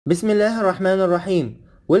Bismillahirrahmanirrahim.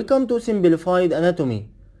 Welcome to Simplified Anatomy.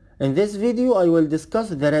 In this video I will discuss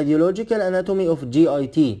the radiological anatomy of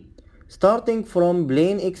GIT, starting from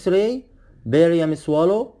plain X-ray, barium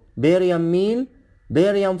swallow, barium meal,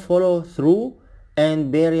 barium follow through,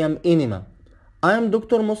 and barium enema. I am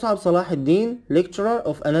Dr. Musab Salahuddin, lecturer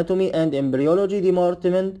of Anatomy and Embryology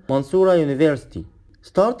Department, Mansoura University.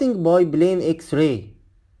 Starting by plain X-ray.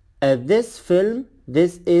 At this film,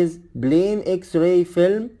 this is plain X-ray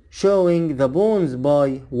film showing the bones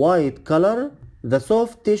by white color, the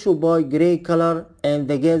soft tissue by gray color, and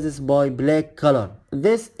the gases by black color.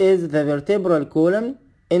 This is the vertebral column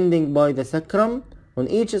ending by the sacrum. On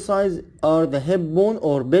each side are the hip bone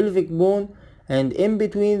or pelvic bone, and in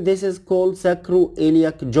between this is called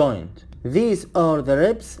sacroiliac joint. These are the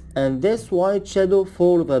ribs, and this white shadow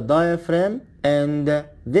for the diaphragm, and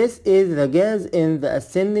this is the gas in the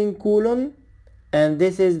ascending colon, and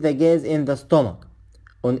this is the gas in the stomach.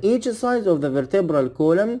 On each side of the vertebral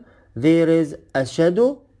column there is a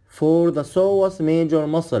shadow for the psoas major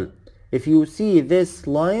muscle. If you see this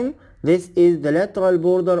line, this is the lateral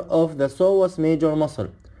border of the psoas major muscle.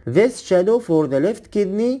 This shadow for the left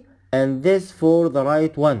kidney and this for the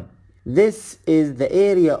right one. This is the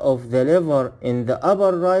area of the liver in the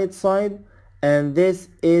upper right side, and this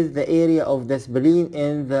is the area of the spleen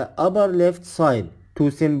in the upper left side. To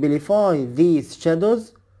simplify these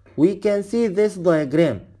shadows, we can see this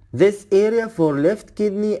diagram. This area for left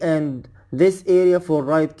kidney and this area for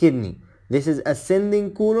right kidney. This is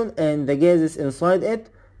ascending colon and the gases inside it.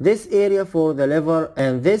 This area for the liver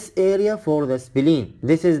and this area for the spleen.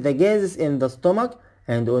 This is the gases in the stomach,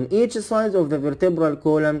 and on each side of the vertebral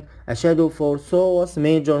column a shadow for psoas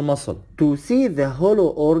major muscle. To see the hollow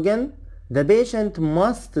organ, the patient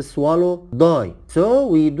must swallow dye. So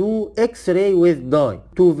we do X-ray with dye.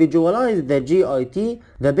 To visualize the GIT,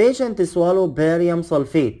 the patient swallow barium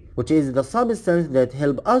sulfate, which is the substance that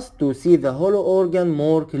helps us to see the hollow organ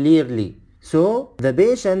more clearly. So the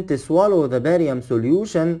patient swallow the barium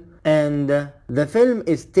solution, and the film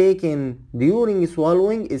is taken during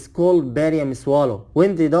swallowing is called barium swallow.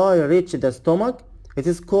 When the dye reach the stomach, it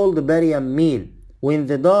is called barium meal. When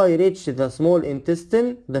the dye reach the small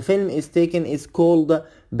intestine, the film is taken is called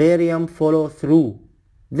barium follow through.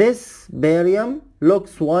 This barium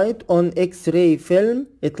looks white on X-ray film.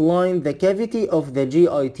 It lines the cavity of the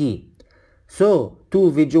GIT. So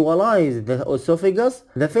to visualize the esophagus,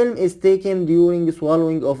 the film is taken during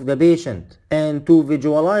swallowing of the patient. And to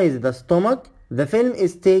visualize the stomach, the film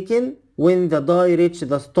is taken when the dye reach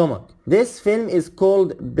the stomach. This film is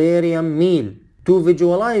called barium meal. To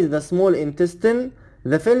visualize the small intestine,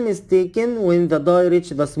 the film is taken when the dye reach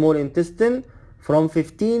the small intestine from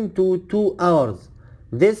 15 to 2 hours.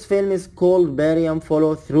 This film is called barium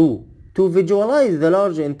follow through. To visualize the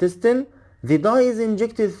large intestine, the dye is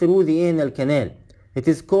injected through the anal canal. It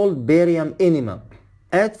is called barium enema.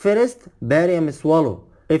 At first, barium swallow.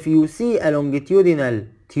 If you see a longitudinal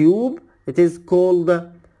tube, it is called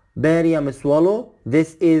barium swallow.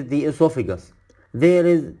 This is the esophagus. There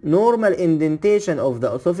is normal indentation of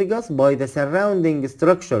the esophagus by the surrounding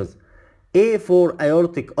structures. A for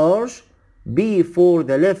aortic arch, B for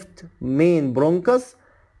the left main bronchus,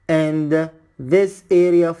 and this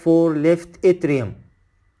area for left atrium.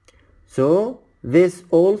 So this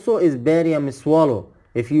also is barium swallow.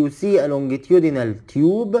 If you see a longitudinal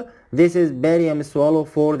tube, this is barium swallow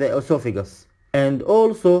for the esophagus. And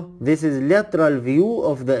also this is lateral view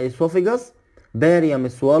of the esophagus, barium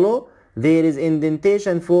swallow. There is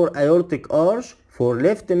indentation for aortic arch, for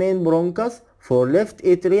left main bronchus, for left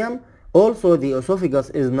atrium. Also the esophagus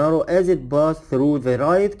is narrow as it passes through the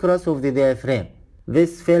right crus of the diaphragm.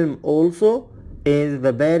 This film also is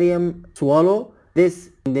the barium swallow. This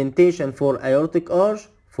indentation for aortic arch,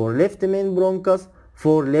 for left main bronchus,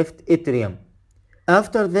 for left atrium.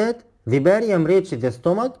 After that, the barium reaches the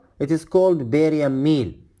stomach. It is called barium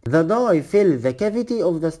meal. The dye fills the cavity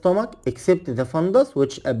of the stomach except the fundus,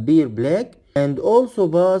 which appear black, and also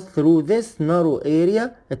pass through this narrow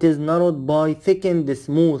area. It is narrowed by thickened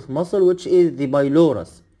smooth muscle, which is the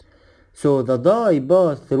pylorus. So the dye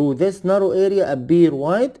pass through this narrow area appear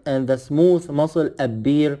white, and the smooth muscle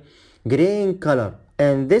appear gray in color.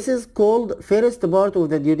 And this is called first part of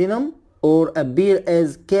the duodenum, or appear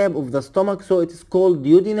as cap of the stomach, so it is called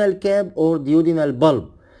duodenal cap or duodenal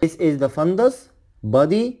bulb. This is the fundus,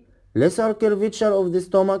 body, lesser curvature of the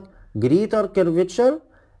stomach, greater curvature,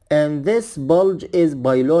 and this bulge is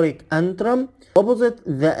pyloric antrum opposite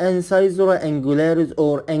the incisura angularis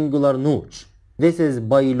or angular notch. This is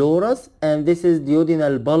pylorus, and this is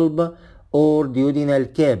duodenal bulb or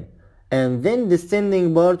duodenal cap, and then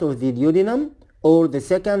descending part of the duodenum or the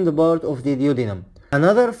second part of the duodenum.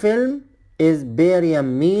 Another film is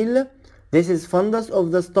barium meal. This is fundus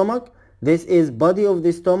of the stomach. This is body of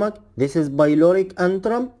the stomach. This is pyloric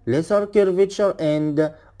antrum, lesser curvature, and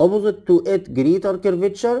opposite to it greater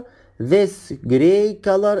curvature. This gray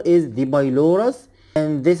color is the pylorus,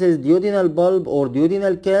 and this is duodenal bulb or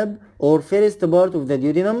duodenal cap or first part of the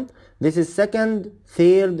duodenum. This is second,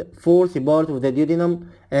 third, fourth part of the duodenum,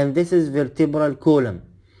 and this is vertebral column.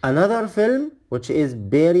 Another film which is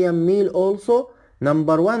barium meal also.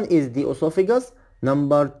 Number 1 is the esophagus.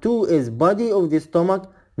 Number 2 is body of the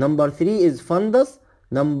stomach. Number 3 is fundus.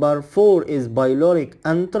 Number 4 is pyloric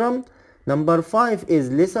antrum. Number 5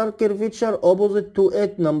 is lesser curvature, opposite to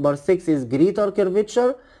it. Number 6 is greater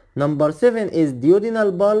curvature. Number 7 is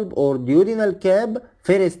duodenal bulb or duodenal cap,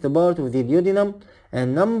 first part of the duodenum.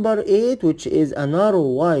 And number 8, which is a narrow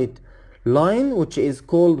white line, which is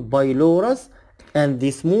called pylorus, and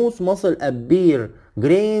the smooth muscle appear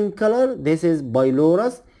gray in color. This is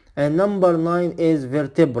pylorus. And number 9 is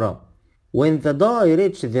vertebra. When the dye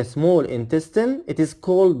reaches the small intestine, it is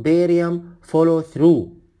called barium follow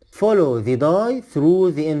through. Follow the dye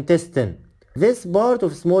through the intestine. This part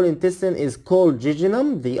of small intestine is called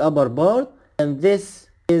jejunum, the upper part, and this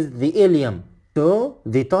is the ileum. So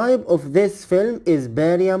the type of this film is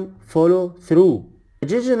barium follow through. The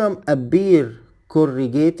jejunum appear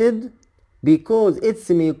corrugated because its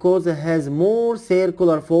mucosa has more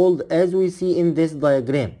circular fold, as we see in this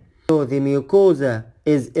diagram. So the mucosa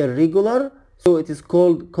is irregular, so it is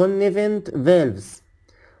called connivent valves.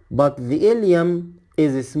 But the ileum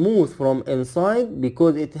is smooth from inside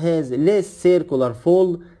because it has less circular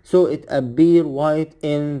fold, so it appears white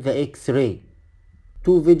in the X-ray.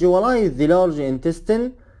 To visualize the large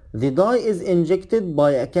intestine, the dye is injected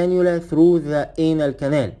by a cannula through the anal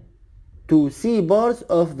canal. To see parts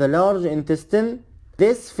of the large intestine,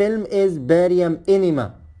 this film is barium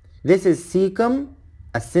enema. This is cecum,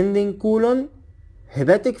 ascending colon,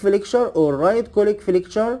 hepatic flexure or right colic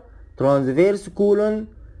flexure, transverse colon,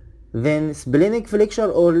 then splenic flexure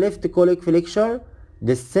or left colic flexure,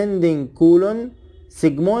 descending colon,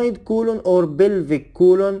 sigmoid colon or pelvic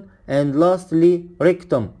colon, and lastly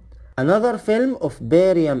rectum. Another film of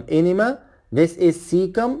barium enema, this is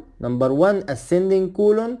cecum, number 1 ascending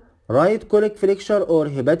colon, right colic flexure or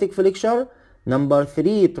hepatic flexure, number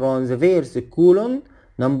 3 transverse colon,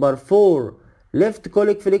 number 4 left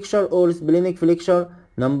colic flexure or splenic flexure,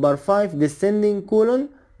 number 5 descending colon,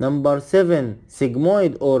 number 7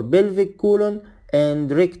 sigmoid or pelvic colon, and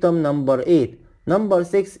rectum number 8. Number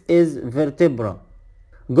 6 is vertebra.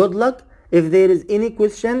 Good luck. If there is any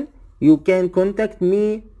question, you can contact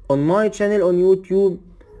me on my channel on YouTube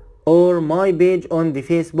or my page on the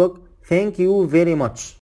Facebook. Thank you very much.